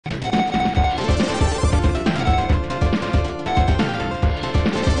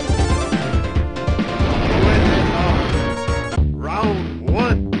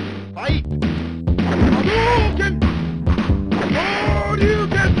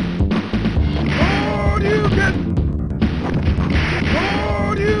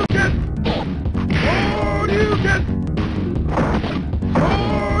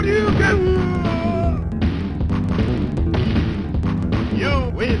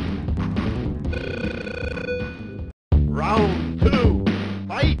Round two,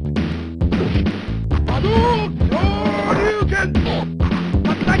 fight! Hadouken! Hadouken!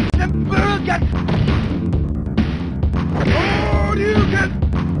 Hadouken! Hadouken!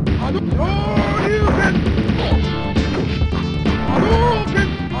 Hadouken!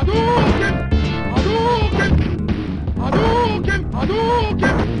 Hadouken! Hadouken! Hadouken!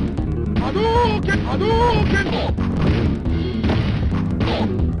 Hadouken! Hadouken! Hadouken!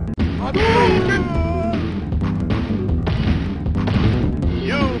 Hadouken!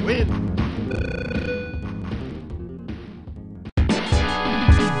 You win!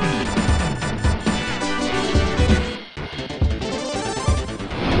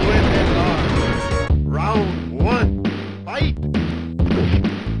 Round one, fight!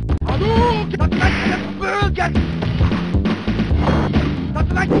 Hadouken! Hadouken!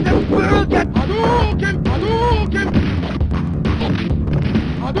 Hadouken! Hadouken! Hadouken! Hadouken!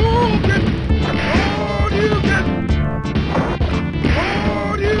 Hadouken! Hadouken!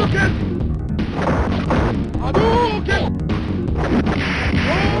 Hadouken! Hadouken!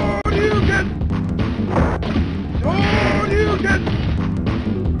 Hadouken! Hadouken!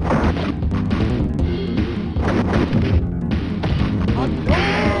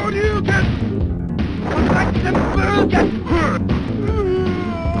 Hadouken!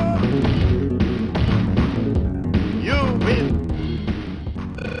 You win!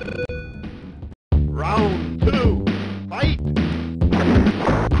 Round two, fight!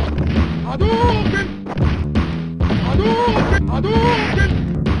 Hadouken! Hadouken! Hadouken! Hadouken!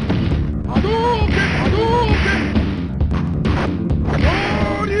 Hadouken! Hadouken!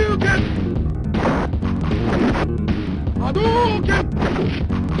 Hadouken! Hadouken!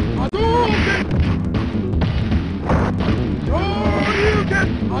 Hadouken!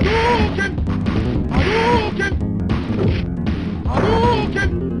 Hadouken! Hadouken! Hadouken!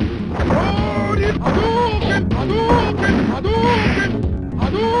 Hadouken! Hadouken! Hadouken!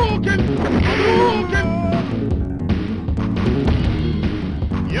 Hadouken! Hadouken!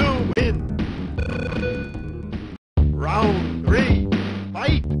 You win! Round three,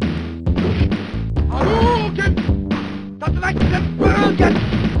 fight! Hadouken! Hadouken! Hadouken!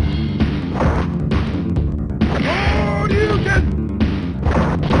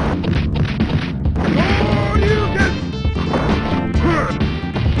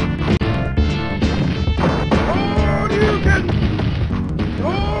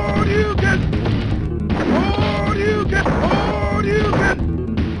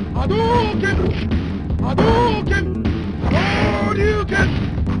 Hadouken! Hadouken! Hadouken!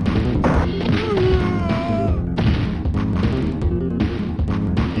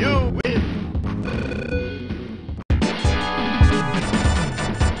 You win!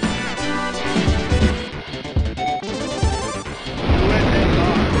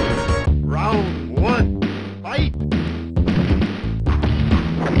 Round one, fight!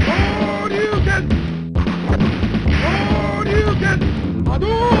 Hadouken! Hadouken!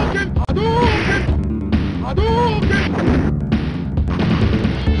 Hadouken! Hadouken! Hadouken! Hadouken!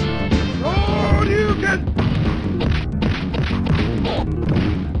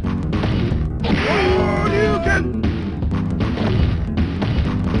 Hadouken!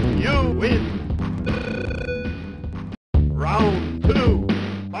 You win! Round two,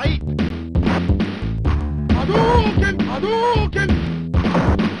 fight! Hadouken! Hadouken! Hadouken!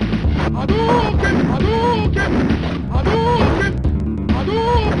 Hadouken! Hadouken! Hadouken! Hadouken!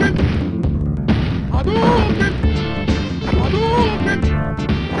 Hadouken! Hadouken! Hadouken!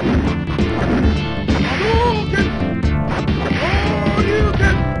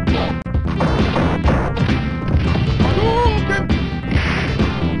 Hadouken!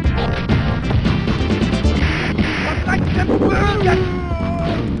 Hadouken!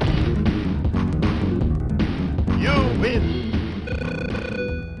 You win!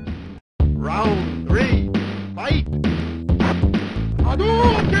 Round three, fight!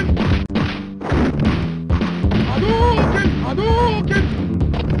 Hadouken!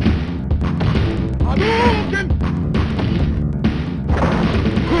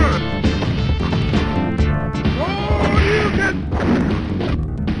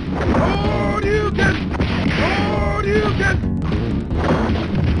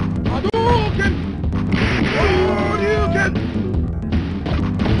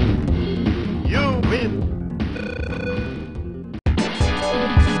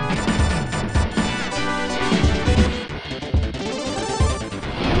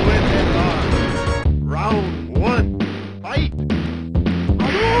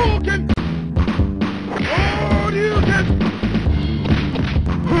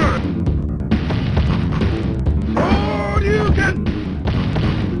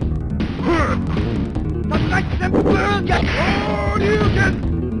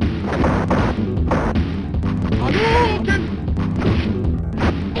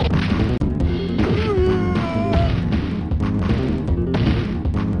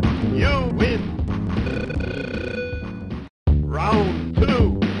 You win. Round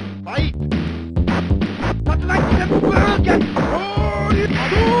 2. Fight.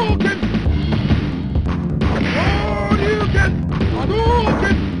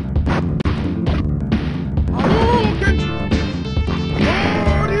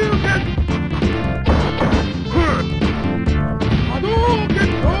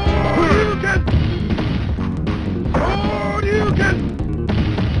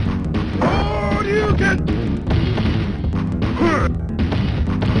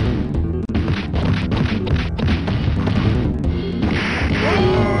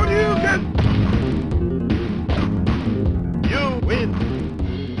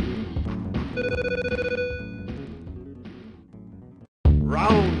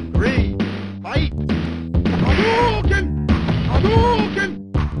 Round 3. Fight. Hadouken! Hadouken!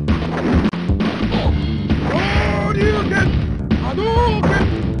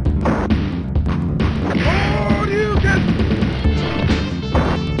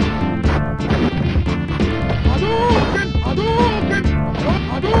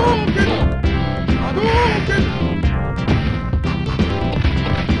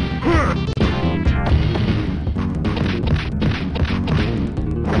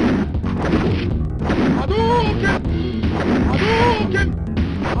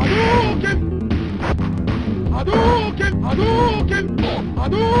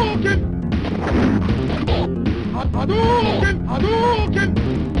 Hadouken! Hadouken! Hadouken!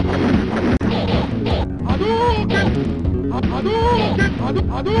 Hadouken!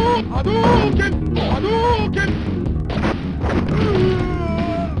 Hadouken! Hadouken! Hadouken!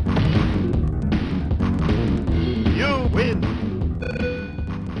 You win.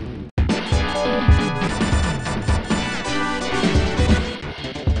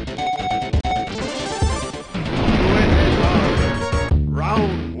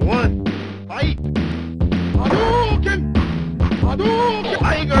 Round 1. Fight. Hadouken! Hadouken!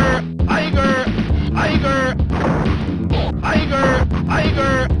 Tiger! Tiger! Tiger! Tiger! Tiger!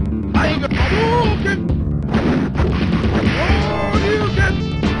 Tiger! Hadouken! Hadouken!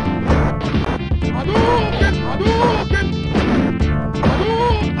 Hadouken! Hadouken! Hadouken!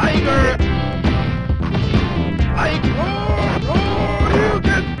 Tiger! Tiger! Hadouken!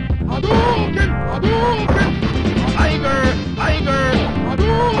 Hadouken! Hadouken! Tiger! Tiger!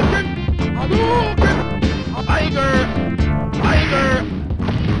 Hadouken! Hadouken! Tiger! Tiger!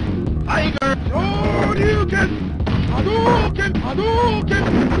 Tiger! Hadouken! Hadouken! Hadouken!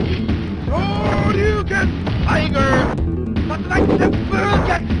 Hadouken! Tiger! But like the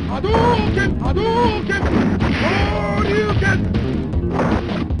Hadouken! Hadouken! Hadouken!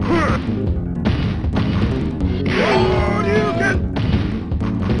 Hadouken!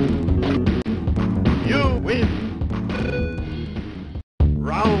 You win.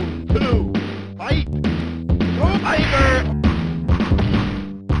 Round 2. Fight. Tiger!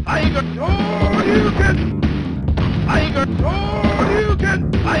 Tiger! Hadouken! Tiger! Hadouken!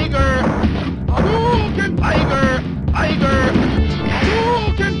 Tiger! Hadouken! Tiger! Tiger!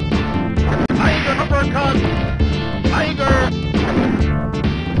 Hadouken! Tiger uppercut! Tiger!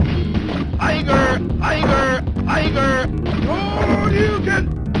 Tiger! Tiger! Tiger! Hadouken!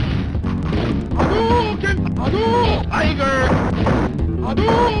 Hadouken! Hadouken! Tiger!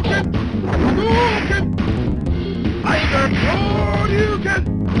 Hadouken! Hadouken! Tiger! Hadouken!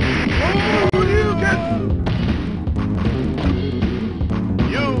 Hadouken!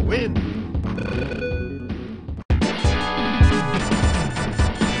 You win.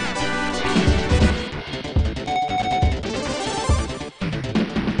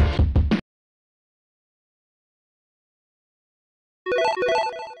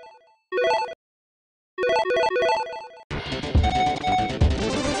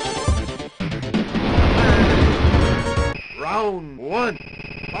 Round 1.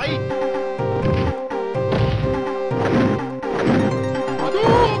 Fight.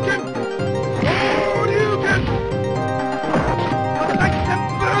 Hadouken! Hadouken! Hadouken!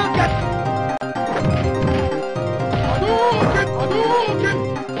 Hadouken! Hadouken!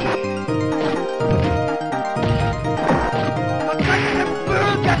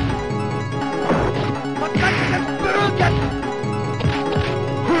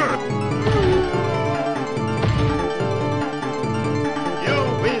 You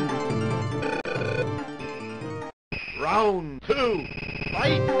win.